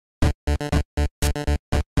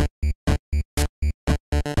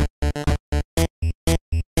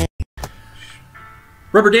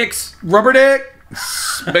Rubber dicks! Rubber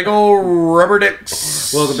dicks! Big ol' rubber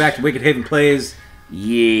dicks! Welcome back to Wicked Haven Plays.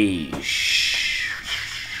 Yeesh.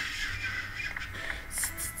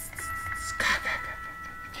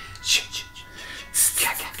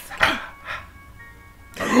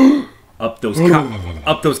 Up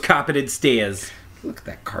those carpeted stairs. Look at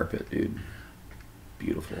that carpet, dude.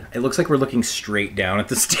 Beautiful. It looks like we're looking straight down at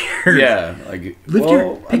the stairs. Yeah, like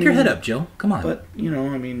Pick your head up, Jill. Come on. But I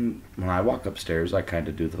mean, when I walk upstairs, I kind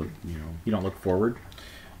of do the, You don't look forward.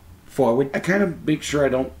 Forward. I kind of make sure I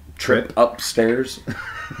don't trip upstairs.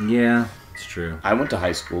 Yeah, it's true. I went to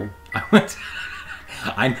high school.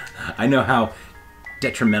 I know how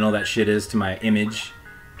detrimental that shit is to my image.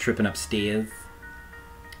 Tripping upstairs.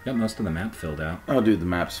 Got most of the map filled out. Oh, dude, the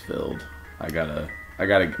map's filled. I gotta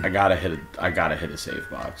hit a save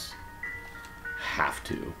box. Have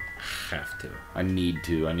to. I need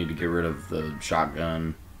to get rid of the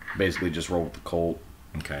shotgun. Basically, just roll with the Colt.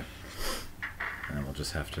 Okay. And then we'll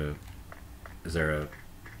just have to. Is there a?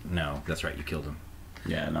 No, that's right. You killed him.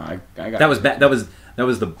 Yeah, no, I got. That was bad. That was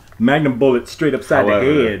the Magnum bullet straight upside the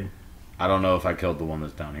head. I don't know if I killed the one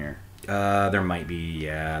that's down here. There might be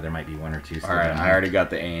one or two. All right, I already got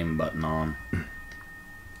the aim button on.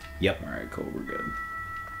 Yep. All right, cool, we're good.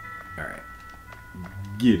 All right,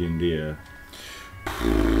 get in there.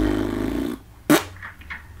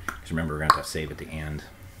 Just remember, we're gonna have to save at the end.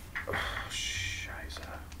 Oh, scheiße.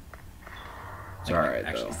 It's all right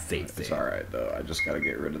though. Save. It's all right though. I just gotta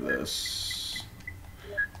get rid of this.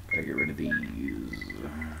 Gotta get rid of these.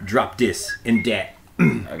 Drop this in debt.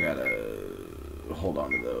 I gotta hold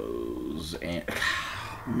on to those. And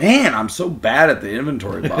man, I'm so bad at the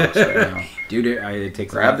inventory box right now. Dude, it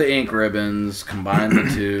takes. Grab the ink ribbons, combine the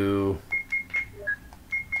two.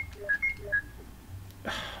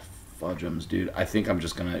 Fudgems, dude. I think I'm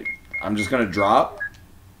just gonna drop,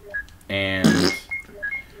 and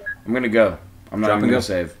I'm gonna go. I'm not even gonna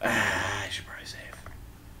save. I should probably save.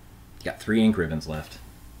 You got 3 ink ribbons left.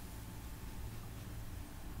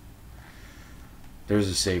 There's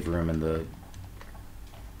a save room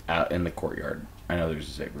out in the courtyard. I know there's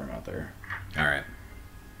a save room out there. All right.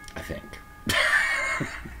 I think.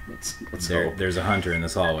 let's hope. There's a hunter in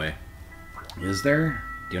this hallway. Is there?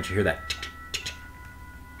 Don't you hear that?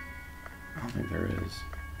 I don't think there is.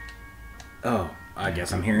 Oh, I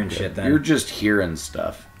guess I'm hearing shit then. You're just hearing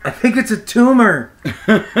stuff. I think it's a tumor.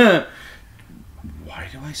 Why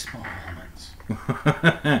do I smell almonds?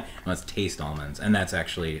 Well, it's taste almonds, and that's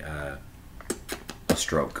actually A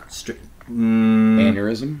stroke.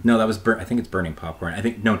 Aneurysm? No, that was I think it's burning popcorn. I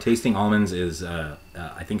think tasting almonds is I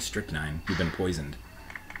think strychnine. You've been poisoned.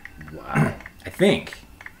 Wow. I think.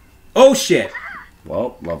 Oh shit.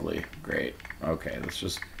 Well, lovely, great. Okay, let's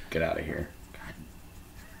just get out of here. God.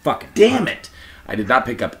 Fucking damn it! I did not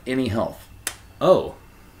pick up any health. Oh.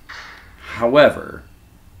 However,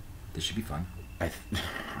 this should be fun.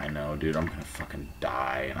 I know, dude. I'm gonna fucking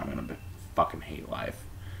die, and I'm gonna fucking hate life.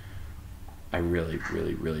 I really,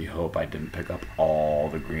 really, really hope I didn't pick up all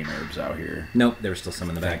the green herbs out here. Nope, there was still some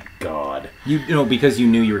in the bag. Thank God. You know, because you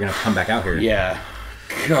knew you were going to come back out here. Yeah.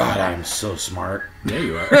 God, I'm so smart. Yeah,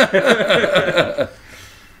 you are.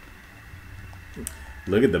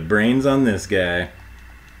 Look at the brains on this guy.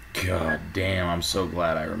 God damn, I'm so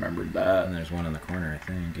glad I remembered that. And there's one in the corner, I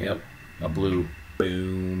think. Yep. A blue.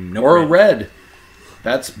 Boom. Nope. Or a red.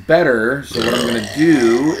 That's better. So what I'm going to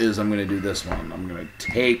do is I'm going to do this one. I'm going to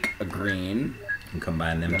take a green. And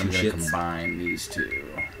combine them two I'm going to shits. combine these two.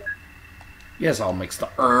 Yes, I'll mix the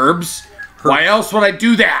herbs. Why else would I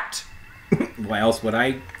do that? Why else would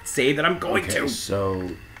I say that I'm going to? So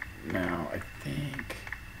now I think...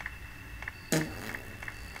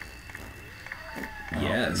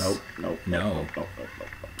 Yes. Nope. No.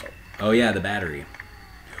 Oh yeah, the battery.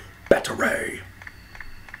 Battery.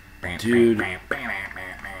 Dude. Battery.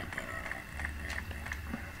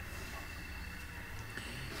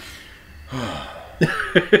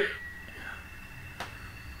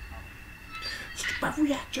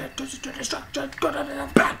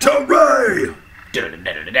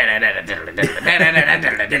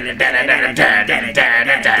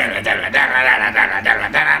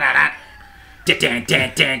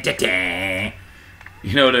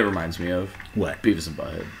 You know what it reminds me of? What? Beavis and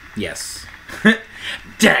Butthead. Yes. Got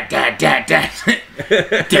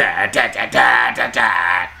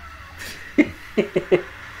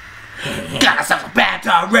myself a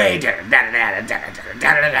battery.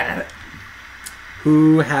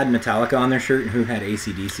 Who had Metallica on their shirt and who had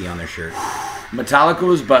AC/DC on their shirt? Metallica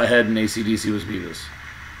was Butthead and AC/DC was Beavis.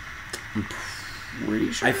 I'm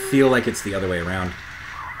pretty sure. I feel like it's the other way around.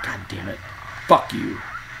 God damn it. Fuck you.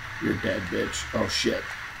 You're dead, bitch. Oh, shit.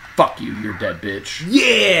 Fuck you, you're dead, bitch.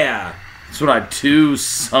 Yeah! That's what I do,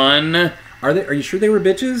 son. Are you sure they were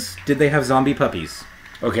bitches? Did they have zombie puppies?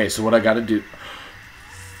 Okay, so what I gotta do...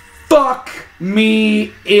 Fuck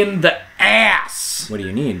me in the ass! What do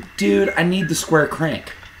you need? Dude, I need the square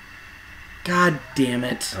crank. God damn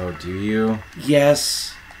it. Oh, do you?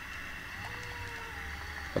 Yes.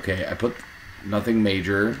 Okay, I put nothing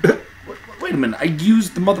major. Wait a minute, I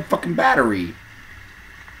used the motherfucking battery.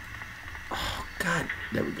 Oh, God.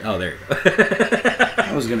 There we go. Oh, there you go.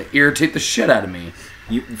 That was gonna irritate the shit out of me.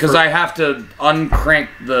 Because I have to uncrank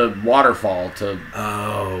the waterfall to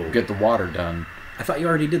get the water done. I thought you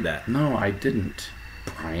already did that. No, I didn't,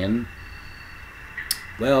 Brian.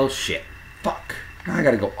 Well, shit. Fuck. Now I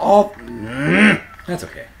gotta go all... That's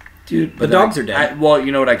okay. Dude, the dogs are dead. Well,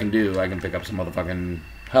 you know what I can do? I can pick up some motherfucking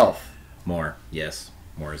health. More. Yes.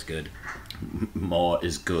 More is good. More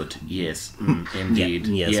is good. Yes. Indeed.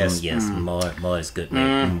 Yes. More is good.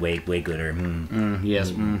 Way gooder.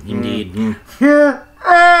 Yes. Indeed.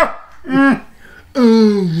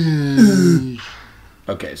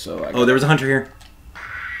 Okay, so there was a hunter here.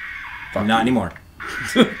 Not anymore.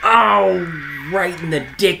 Oh, right in the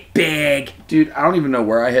dick bag. Dude, I don't even know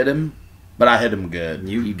where I hit him, but I hit him good.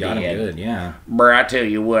 You got him good, yeah. Bruh, I tell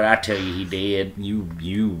you what, I tell you he did. You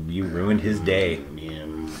ruined his day. Yeah,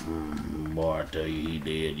 boy, I tell you he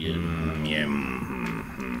did, yeah.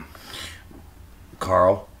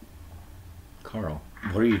 Carl,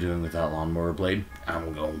 what are you doing with that lawnmower blade?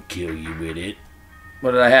 I'm gonna kill you with it.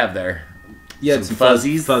 What did I have there? You had some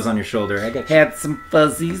fuzzies? Fuzz on your shoulder. Had some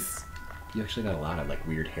fuzzies. You actually got a lot of like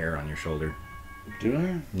weird hair on your shoulder. Do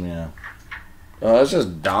I? Yeah. Oh, that's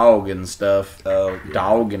just dog and stuff. Oh, yeah.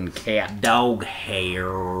 Dog and cat. Dog hair.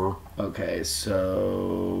 Okay,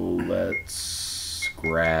 so let's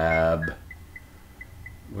grab...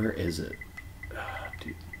 Where is it?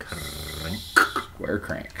 Dude. Square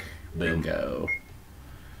crank. Bingo.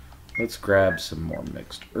 Let's grab some more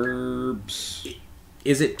mixed herbs.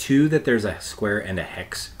 Is it two that there's a square and a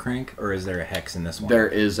hex crank, or is there a hex in this one? There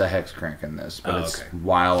is a hex crank in this, but it's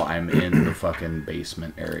while I'm in the fucking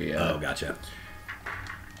basement area. Oh, gotcha.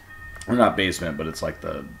 Or not basement, but it's like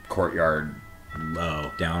the courtyard.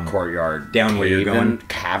 Oh, down. Courtyard. Down where you're going.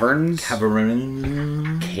 Caverns.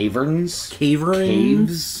 Caverns. Caverns.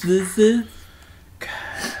 Caves.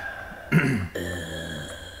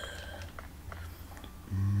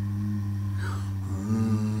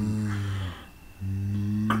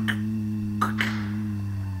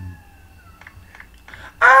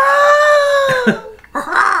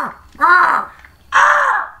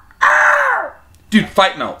 Dude,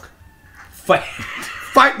 fight milk.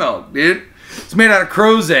 Fight milk, dude. It's made out of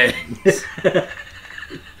crow's eggs.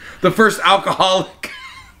 The first alcoholic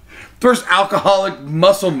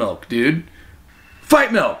muscle milk, dude.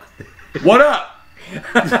 Fight milk. What up?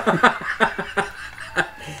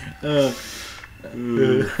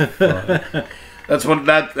 That's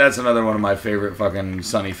another one of my favorite fucking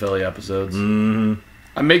Sunny Philly episodes. Mm-hmm.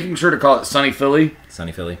 I'm making sure to call it Sunny Philly.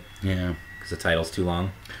 Sunny Philly. Yeah. Because the title's too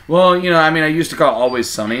long. Well, you know, I mean, I used to call it Always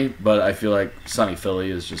Sunny, but I feel like Sunny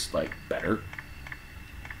Philly is just, like, better.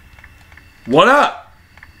 What up?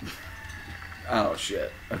 Oh,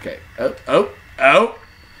 shit. Okay. Oh.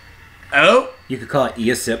 You could call it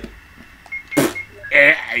Eosip.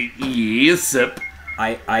 Eosip.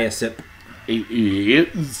 Iosip.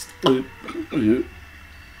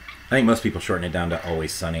 I think most people shorten it down to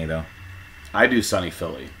Always Sunny, though. I do Sunny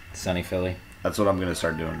Philly. Sunny Philly? That's what I'm going to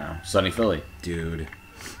start doing now. Sunny Philly. Dude.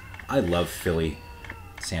 I love Philly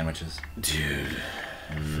sandwiches. Dude.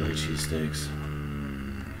 Philly cheesesteaks.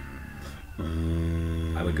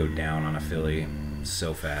 I would go down on a Philly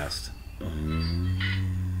so fast.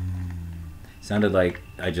 Sounded like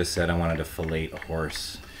I just said I wanted to fillet a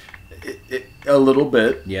horse. A little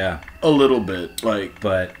bit. Yeah. A little bit. Like,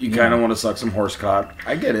 but you kind of want to suck some horse cock.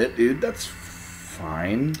 I get it, dude. That's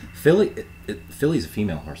fine. Philly's a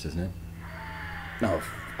female horse, isn't it? No,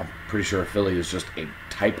 I'm pretty sure a filly is just a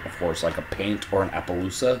type of horse, like a paint or an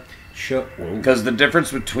Appaloosa. Sure. Because the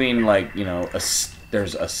difference between, like, you know,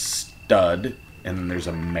 there's a stud and then there's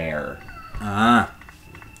a mare. Ah.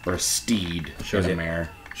 Or a steed and a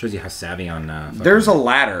mare. Shows you how savvy on... there's a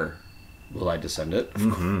ladder. Will I descend it?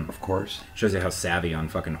 Mm-hmm. Of course. Shows you how savvy on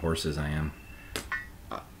fucking horses I am.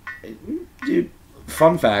 Dude,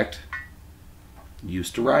 fun fact.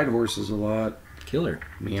 Used to ride horses a lot. Killer.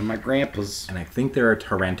 Me and my grandpas. And I think there are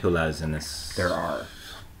tarantulas in this. There are.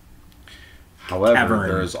 However,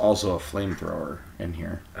 there is also a flamethrower in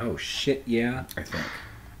here. Oh, shit, yeah. I think.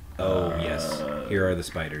 Oh, yes. Here are the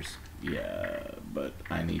spiders. Yeah, but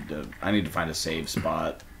I need to find a save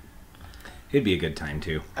spot. It'd be a good time,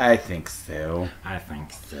 too. I think so. I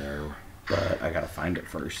think so. But I gotta find it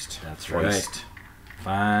first. That's right.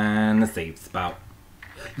 Find the safe spot.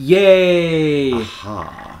 Yay!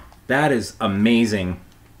 Aha. That is amazing.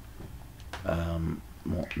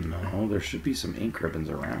 Well, no, there should be some ink ribbons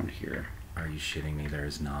around here. Are you shitting me? There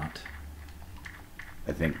is not.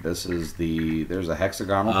 I think this is there's a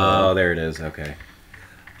hexagonal. Oh, there it is. Okay.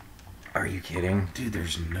 Are you kidding? Dude,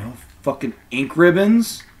 there's no fucking ink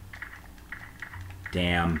ribbons?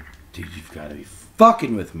 Damn. Dude, you've got to be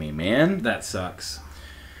fucking with me, man. That sucks.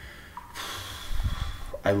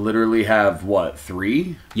 I literally have, what,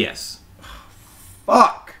 3? Yes.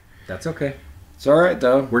 Fuck. That's okay. It's alright,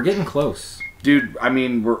 though. We're getting close. Dude, I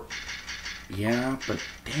mean, yeah, but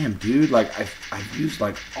damn, dude, like, I've used,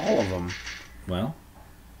 like, all of them. Well,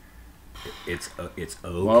 it's okay.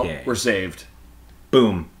 Well, we're saved.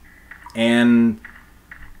 Boom. And,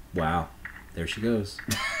 wow. There she goes.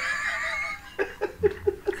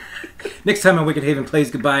 Next time on Wicked Haven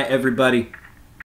Plays, goodbye, everybody.